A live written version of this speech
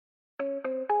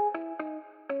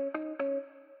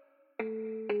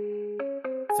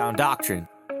Sound doctrine.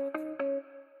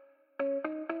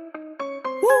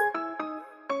 Woo!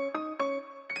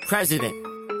 President,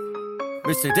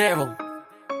 Mr. Daryl,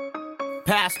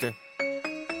 Pastor.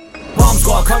 Bomb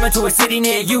squad coming to a city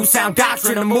near you. Sound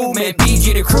doctrine, a movement,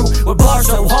 BG the crew. With bars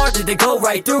so hard that they go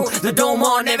right through the dome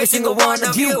on every single one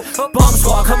of you. Bomb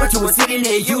squad coming to a city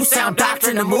near you. Sound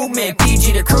doctrine, a movement,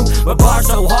 BG the crew. With bars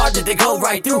so hard that they go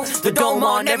right through the dome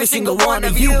on every single one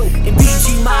of you. In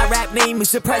BG, my rap name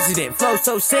is the president. Flow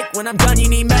so sick, when I'm done you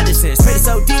need medicine. Spit it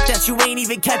so deep that you ain't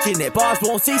even catching it. Bars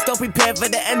won't cease, don't prepare for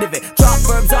the end of it. Drop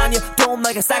verbs on you, dome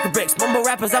like a stack of bricks. Mumble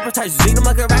rappers, appetizers, eat them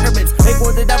like a rack of ribs. Make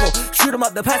war the devil, shoot them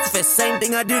up the pacifist. Same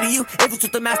thing I do to you, if it's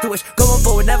with the master wish. Going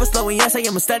forward, never slowing, yes I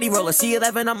am a steady roller.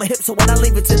 C11 on my hip, so when I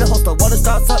leave it's in the holster. Wanna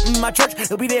start something in my church,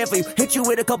 it'll be there for you. Hit you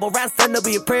with a couple rounds, then there'll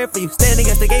be a prayer for you. Stand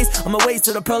against the gates, on my ways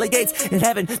to the pearly gates. In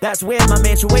heaven, that's where my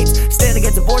mansion waits. Stand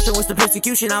against abortion, what's the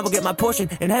persecution? I will get my portion.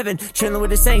 In heaven, chilling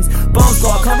with the saints. Bomb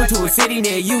squad coming to a city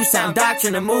near you. Sound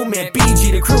doctrine, a movement,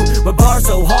 BG the crew. With bars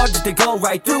so hard that they go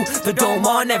right through the dome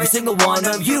on every single one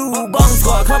of you. Bomb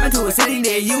squad coming to a city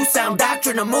near you. Sound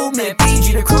doctrine, a movement,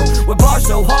 BG the crew. With bars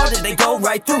so hard that they go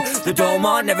right through the dome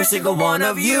on every single one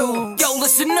of you. Yo,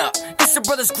 listen up, it's a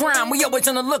brother's grind. We always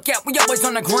on the lookout, we always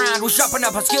on the grind. We sharpen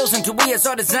up our skills until we is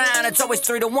our design. It's always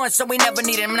 3 to 1, so we never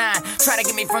need a 9. Try to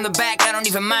get me from the back, I don't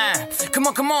even mind. Come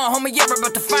on, homie, you're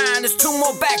about to find. There's 2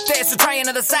 more back there, so try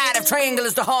another side. If triangle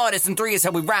is the hardest, and 3 is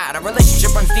how we ride. Our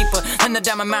relationship runs deeper than the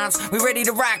diamond mounts. We ready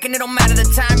to rock, and it don't matter the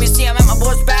time. You see, I'm at my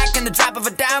boy's back, and the drop of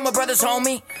a dime. My brother's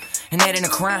homie, and that ain't a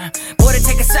crime. Boy, to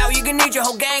take us out, you gonna need your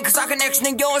whole gang, cause our connection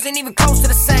and yours ain't even close to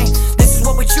the same. This is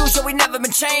what we choose, so we never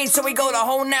been changed. So we go the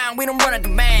whole 9, we don't run at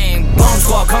the bang. Bomb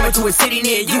squad coming to a city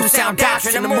near you. Sound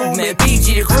doctrine, a movement,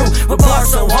 BG the crew. With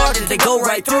bars so hard that they go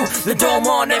right through the dome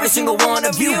on every single one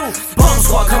of you. Bomb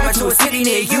squad coming to a city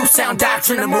near you. Sound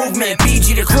doctrine, a movement,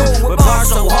 BG the crew. With bars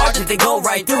so hard that they go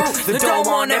right through the dome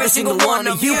on every single one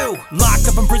of you. Locked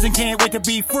up in prison, can't wait to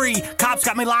be free. Cops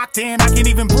got me locked in, I can't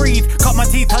even breathe. Cut my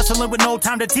teeth, hustling with no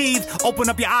time to teeth. Open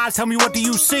up your eyes, tell me what do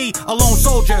you see? A lone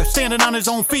soldier, standing on his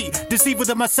own feet. Deceived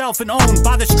within myself and owned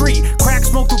by the street. Crack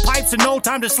smoke through pipes and no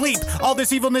time to sleep. All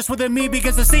this evilness within me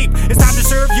begins to seep. It's time to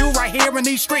serve you right here in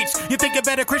these streets. You think you're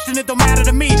better Christian, it don't matter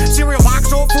to me. Cereal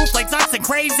box or fruit flakes, nuts and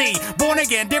crazy. Born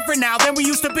again, different now than we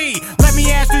used to be. Let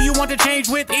me ask, do you want to change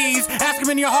with ease? Ask him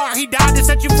in your heart, he died to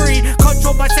set you free.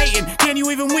 Controlled by Satan, can you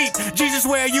even weep? Jesus,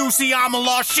 where you see I'm a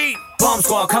lost sheep. Bomb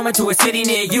squad coming to a city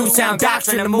near you. Sound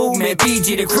doctrine, a movement,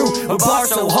 BG the crew. With bars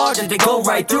so hard that they go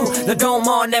right through the dome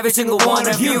on every single one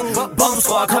of you. Bomb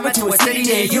squad coming to a city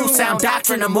near you. Sound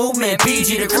doctrine, a movement,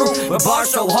 BG the crew. With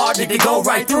bars so hard that they go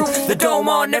right through the dome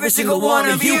on every single one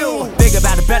of you. Big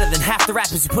about it, better than half the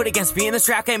rappers you put against me in this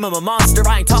rap game. I'm a monster,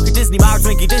 I ain't talking Disney. My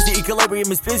drinking Disney,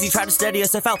 equilibrium is busy. Try to steady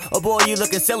yourself out, oh boy you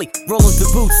looking silly. Rolling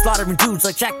through boots, slaughtering dudes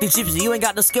like Jack the Gypsy. You ain't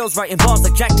got no skills writing bars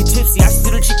like Jack the Gypsy. I should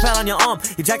do the cheek pad on your arm,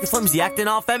 you Jack the flimsy, acting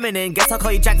all feminine. Guess I'll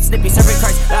call you Jack the Snippy, serving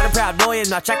Christ, loud and proud, annoying.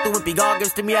 Not Jack the Wimpy, God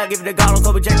gives to me, I give it to God. Don't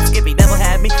call me Jack the Skippy, devil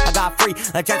had me, I got free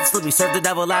like Jack the Slippy. Serve the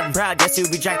devil loud and proud, yes he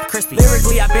would be Jack the Crispy.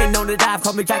 Lyrically I've been known to dive,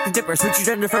 call me Jack the Dipper. Switch your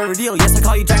gender for a reveal, yes I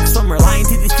call you Jack the Swimmer. Lying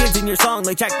to these kids in your song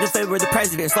like Jack the Fibber, the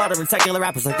president. Slaughtering secular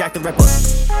rappers like Jack the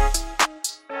Ripper.